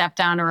to a step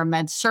down or a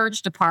med surg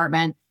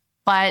department.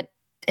 But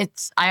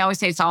I always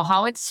say it's all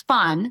how it's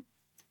spun.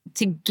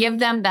 To give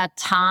them that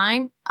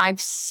time,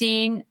 I've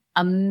seen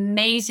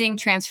amazing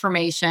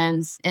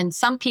transformations. And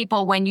some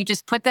people, when you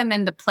just put them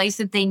in the place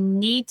that they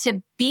need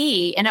to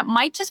be, and it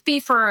might just be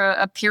for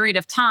a period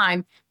of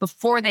time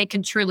before they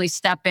can truly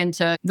step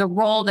into the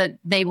role that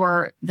they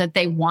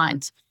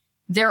want.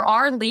 There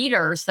are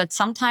leaders that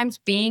sometimes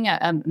being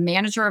a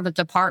manager of a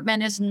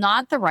department is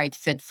not the right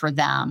fit for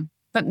them,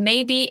 but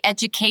maybe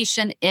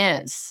education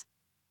is.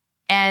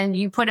 And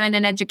you put them in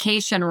an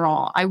education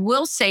role. I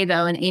will say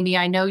though, and Amy,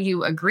 I know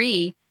you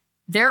agree,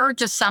 there are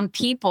just some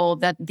people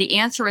that the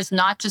answer is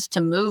not just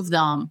to move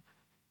them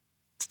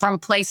from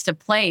place to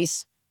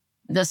place.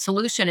 The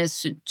solution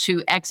is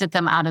to exit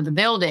them out of the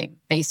building,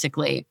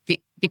 basically,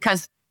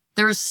 because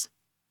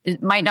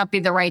it might not be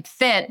the right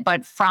fit,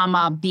 but from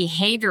a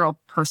behavioral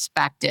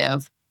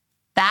perspective,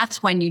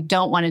 that's when you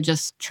don't want to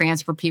just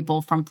transfer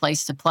people from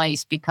place to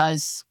place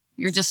because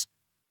you're just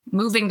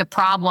moving the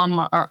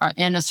problem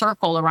in a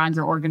circle around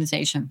your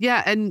organization.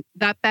 Yeah, and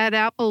that bad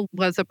apple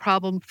was a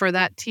problem for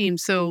that team.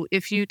 So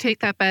if you take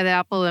that bad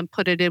apple and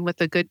put it in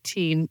with a good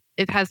team,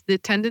 it has the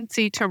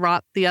tendency to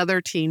rot the other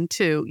team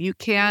too. You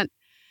can't,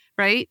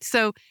 right?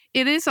 So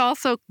it is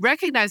also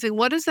recognizing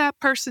what is that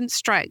person's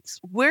strengths?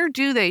 Where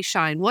do they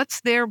shine? What's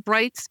their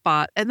bright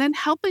spot? And then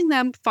helping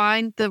them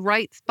find the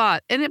right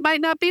spot. And it might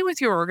not be with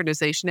your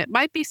organization. It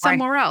might be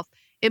somewhere else.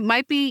 It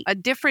might be a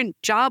different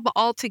job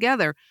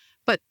altogether.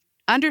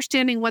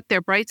 Understanding what their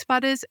bright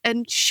spot is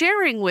and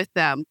sharing with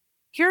them,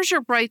 here's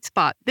your bright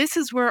spot. This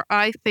is where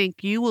I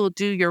think you will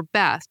do your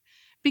best.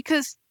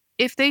 Because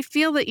if they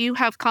feel that you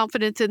have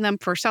confidence in them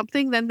for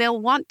something, then they'll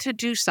want to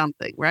do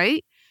something,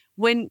 right?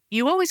 When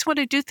you always want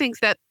to do things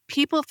that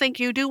people think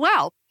you do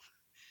well.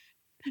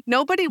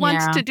 Nobody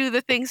wants to do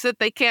the things that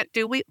they can't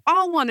do. We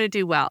all want to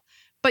do well.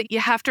 But you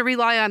have to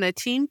rely on a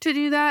team to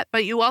do that.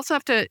 But you also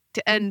have to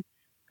and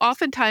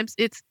oftentimes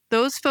it's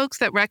those folks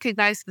that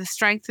recognize the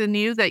strengths in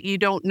you that you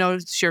don't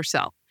notice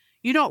yourself.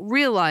 You don't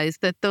realize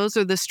that those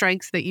are the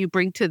strengths that you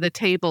bring to the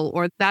table,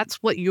 or that's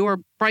what your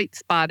bright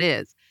spot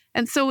is.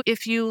 And so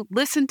if you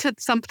listen to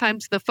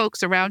sometimes the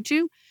folks around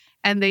you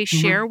and they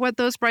share what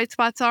those bright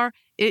spots are,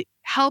 it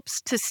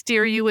helps to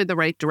steer you in the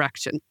right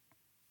direction.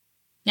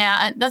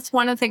 Yeah, that's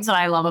one of the things that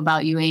I love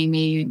about you,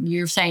 Amy.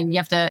 You're saying you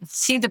have to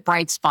see the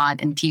bright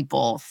spot in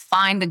people,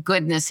 find the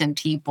goodness in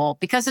people,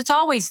 because it's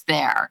always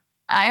there.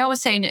 I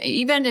always say,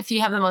 even if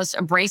you have the most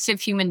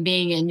abrasive human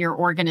being in your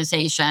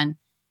organization,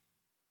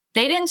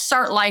 they didn't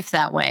start life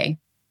that way.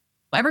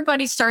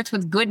 Everybody starts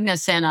with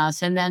goodness in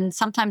us. And then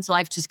sometimes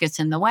life just gets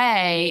in the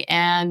way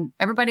and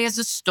everybody has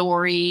a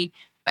story.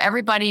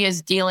 Everybody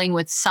is dealing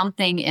with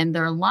something in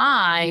their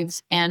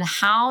lives. And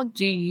how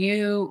do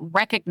you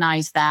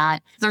recognize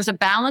that? There's a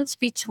balance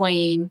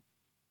between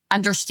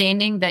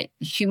understanding that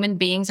human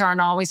beings aren't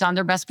always on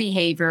their best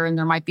behavior and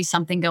there might be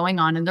something going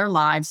on in their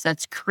lives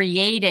that's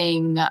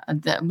creating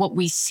what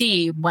we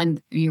see when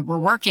we're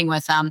working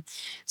with them.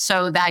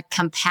 So that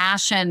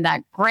compassion,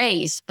 that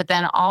grace, but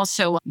then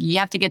also you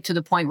have to get to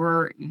the point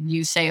where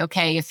you say,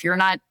 okay, if you're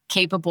not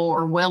capable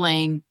or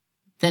willing,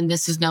 then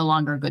this is no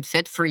longer a good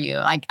fit for you.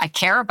 I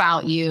care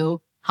about you.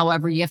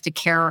 However, you have to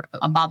care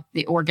about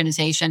the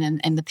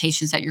organization and the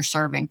patients that you're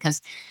serving, because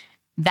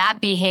that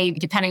behavior,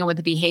 depending on what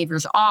the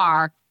behaviors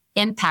are,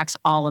 impacts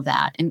all of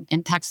that and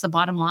impacts the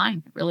bottom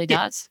line. It really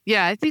does.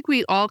 Yeah, I think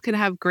we all can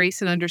have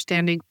grace and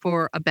understanding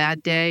for a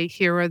bad day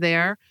here or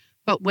there.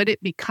 But when it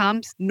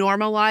becomes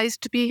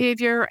normalized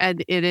behavior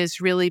and it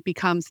is really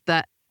becomes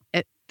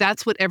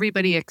that's what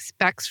everybody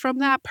expects from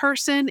that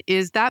person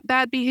is that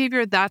bad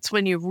behavior, that's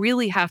when you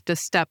really have to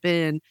step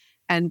in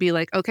and be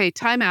like, okay,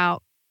 time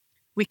out.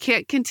 We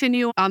can't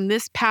continue on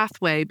this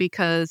pathway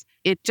because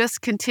it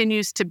just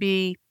continues to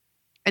be.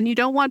 And you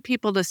don't want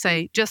people to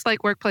say, just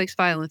like workplace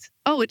violence,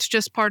 oh, it's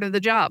just part of the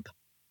job.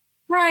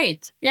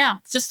 Right. Yeah.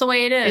 It's just the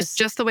way it is. It's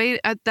just the way,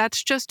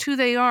 that's just who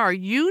they are.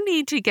 You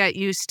need to get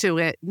used to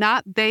it,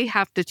 not they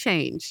have to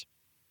change.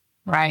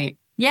 Right.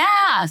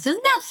 Yes.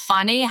 Isn't that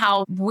funny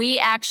how we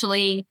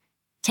actually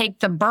take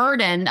the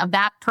burden of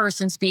that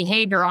person's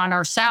behavior on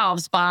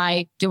ourselves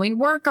by doing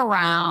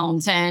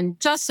workarounds and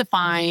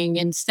justifying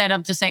instead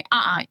of just saying,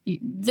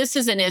 this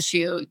is an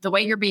issue. The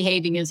way you're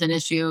behaving is an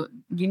issue.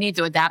 You need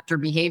to adapt your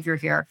behavior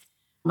here.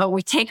 But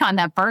we take on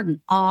that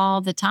burden all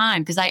the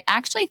time because I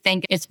actually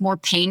think it's more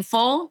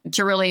painful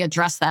to really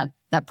address that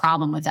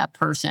problem with that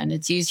person.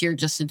 It's easier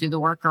just to do the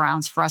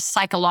workarounds for us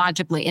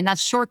psychologically. And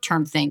that's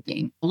short-term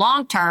thinking.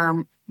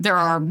 Long-term, there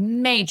are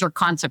major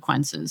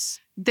consequences.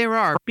 There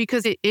are,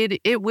 because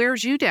it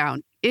wears you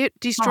down. It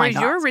destroys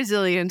your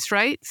resilience,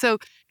 right? So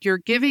you're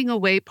giving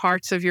away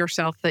parts of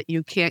yourself that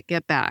you can't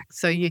get back.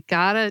 So you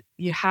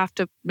have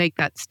to make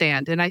that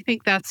stand. And I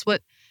think that's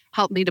what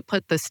helped me to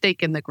put the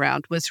stake in the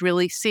ground, was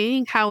really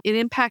seeing how it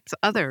impacts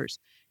others.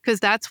 Because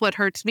that's what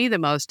hurts me the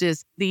most,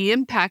 is the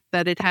impact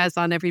that it has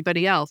on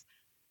everybody else.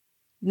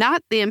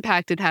 Not the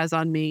impact it has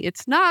on me.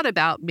 It's not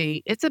about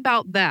me. It's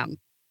about them.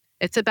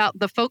 It's about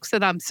the folks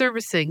that I'm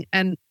servicing.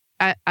 And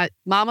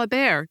Mama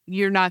Bear,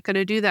 you're not going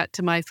to do that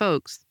to my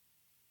folks.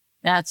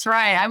 That's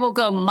right. I will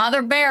go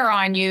mother bear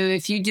on you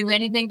if you do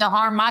anything to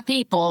harm my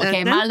people.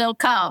 Okay, my little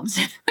cubs.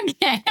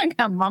 Okay, I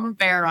got mama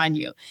bear on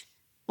you.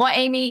 Well,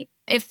 Amy,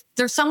 if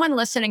there's someone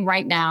listening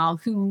right now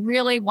who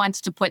really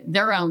wants to put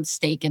their own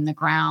stake in the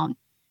ground,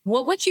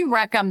 what would you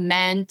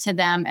recommend to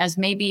them as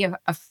maybe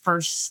a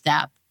first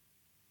step?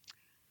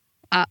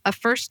 A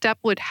first step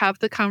would have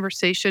the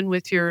conversation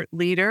with your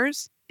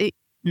leaders,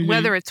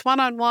 whether it's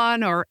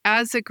one-on-one or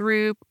as a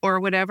group or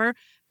whatever,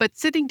 but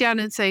sitting down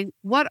and saying,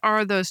 what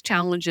are those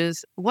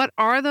challenges? What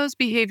are those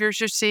behaviors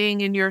you're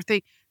seeing in your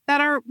thing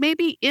that are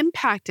maybe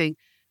impacting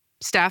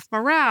staff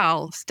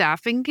morale,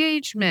 staff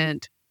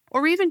engagement,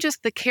 or even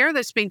just the care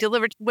that's being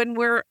delivered when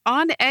we're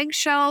on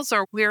eggshells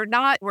or we're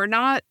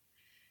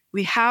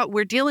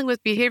dealing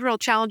with behavioral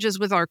challenges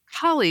with our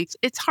colleagues.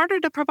 It's harder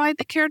to provide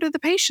the care to the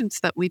patients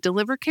that we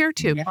deliver care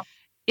to. Yeah.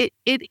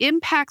 It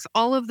impacts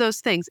all of those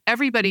things.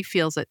 Everybody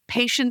feels it.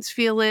 Patients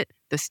feel it.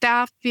 The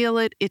staff feel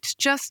it. It's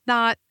just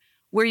not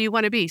where you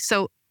want to be.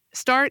 So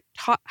start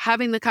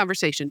having the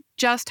conversation.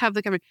 Just have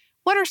the conversation.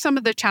 What are some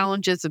of the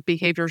challenges of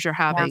behaviors you're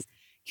having? Yes.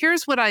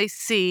 Here's what I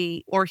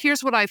see, or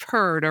here's what I've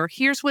heard, or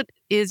here's what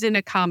is in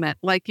a comment,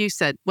 like you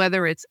said,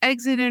 whether it's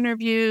exit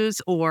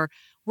interviews or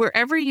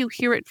wherever you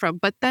hear it from.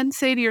 But then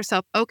say to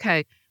yourself,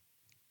 okay,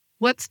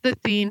 what's the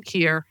theme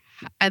here?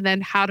 And then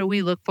how do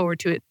we look forward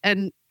to it?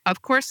 And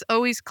of course,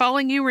 always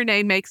calling you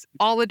Renee makes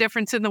all the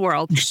difference in the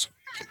world.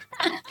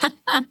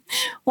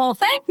 Well,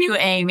 thank you,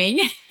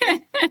 Amy.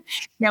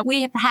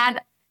 We have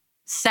had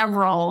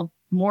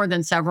more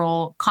than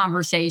several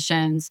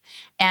conversations.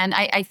 And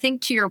I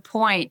think to your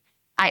point,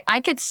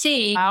 I could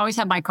see, I always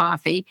have my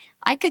coffee.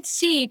 I could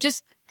see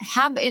just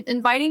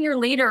inviting your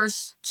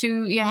leaders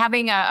to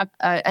having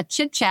a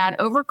chit chat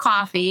over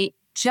coffee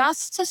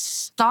just to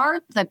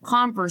start the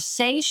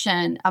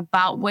conversation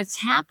about what's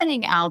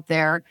happening out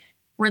there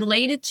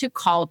related to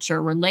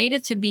culture,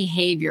 related to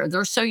behavior.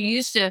 They're so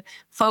used to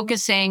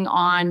focusing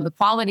on the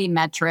quality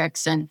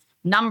metrics and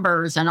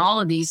numbers and all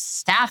of these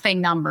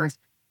staffing numbers.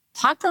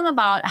 Talk to them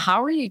about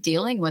how are you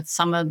dealing with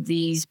some of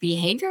these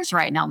behaviors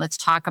right now? Let's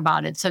talk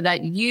about it so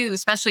that you,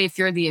 especially if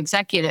you're the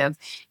executive,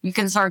 you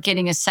can start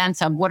getting a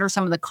sense of what are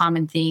some of the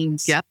common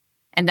themes. Yep.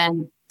 And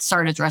then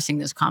start addressing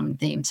those common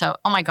themes. So,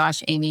 oh my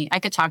gosh, Amy, I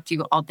could talk to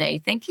you all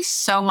day. Thank you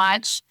so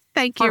much.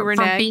 Thank you,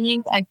 Renee. For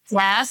being a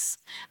guest.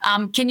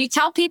 Can you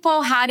tell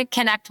people how to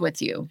connect with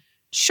you?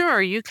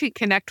 Sure. You can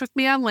connect with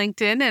me on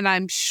LinkedIn, and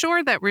I'm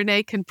sure that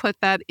Renee can put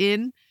that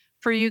in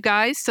for you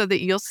guys so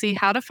that you'll see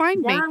how to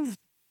find me.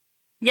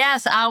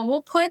 Yes,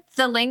 we'll put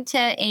the link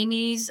to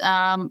Amy's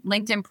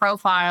LinkedIn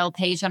profile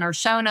page on our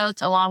show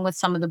notes, along with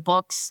some of the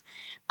books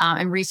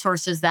and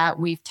resources that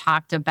we've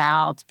talked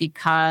about,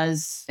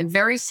 because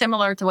very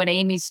similar to what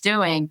Amy's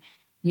doing.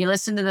 You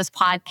listen to this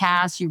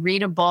podcast, you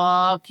read a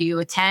book, you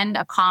attend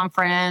a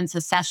conference,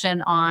 a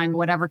session on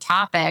whatever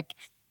topic.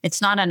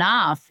 It's not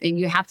enough.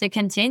 You have to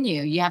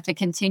continue. You have to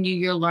continue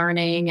your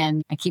learning.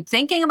 And I keep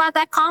thinking about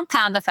that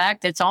compound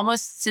effect. It's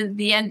almost to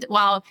the end.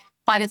 Well,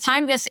 by the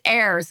time this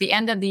airs, the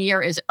end of the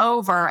year is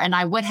over, and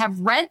I would have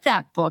read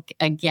that book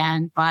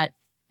again, but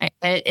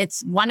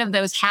it's one of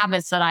those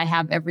habits that I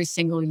have every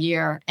single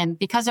year, and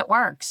because it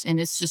works, and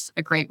it's just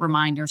a great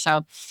reminder.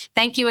 So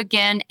thank you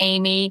again,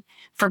 Amy,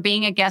 for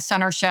being a guest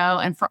on our show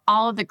and for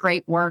all of the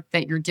great work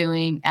that you're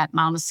doing at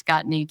Mount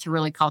Ascutney to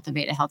really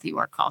cultivate a healthy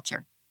work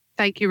culture.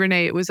 Thank you,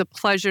 Renee. It was a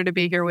pleasure to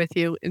be here with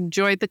you.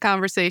 Enjoyed the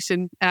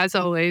conversation, as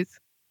always.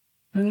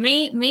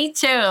 Me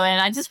too. And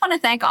I just want to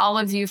thank all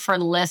of you for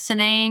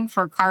listening,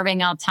 for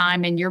carving out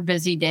time in your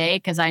busy day,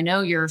 because I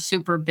know you're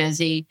super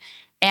busy,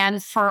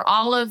 and for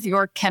all of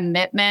your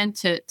commitment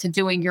to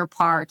doing your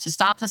part to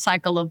stop the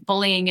cycle of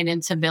bullying and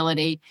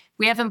incivility.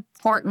 We have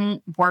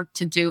important work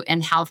to do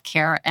in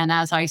healthcare. And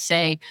as I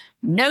say,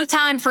 no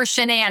time for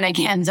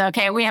shenanigans,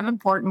 okay? We have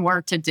important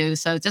work to do.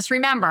 So just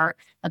remember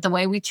that the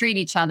way we treat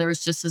each other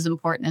is just as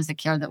important as the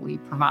care that we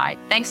provide.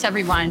 Thanks,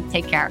 everyone.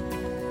 Take care.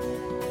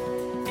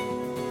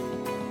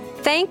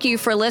 Thank you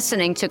for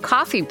listening to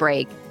Coffee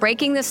Break,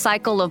 breaking the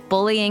cycle of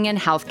bullying in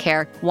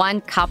healthcare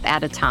one cup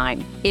at a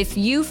time. If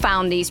you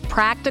found these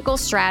practical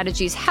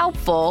strategies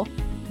helpful,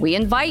 we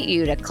invite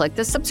you to click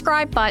the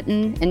subscribe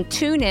button and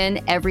tune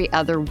in every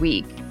other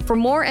week. For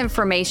more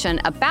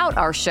information about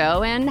our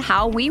show and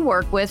how we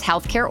work with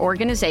healthcare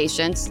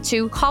organizations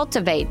to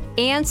cultivate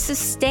and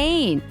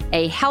sustain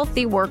a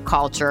healthy work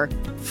culture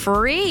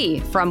free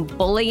from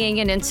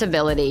bullying and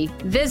incivility,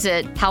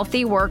 visit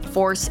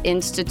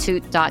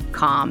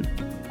healthyworkforceinstitute.com.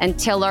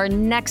 Until our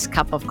next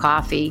cup of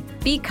coffee,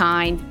 be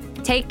kind,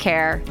 take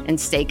care, and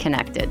stay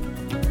connected.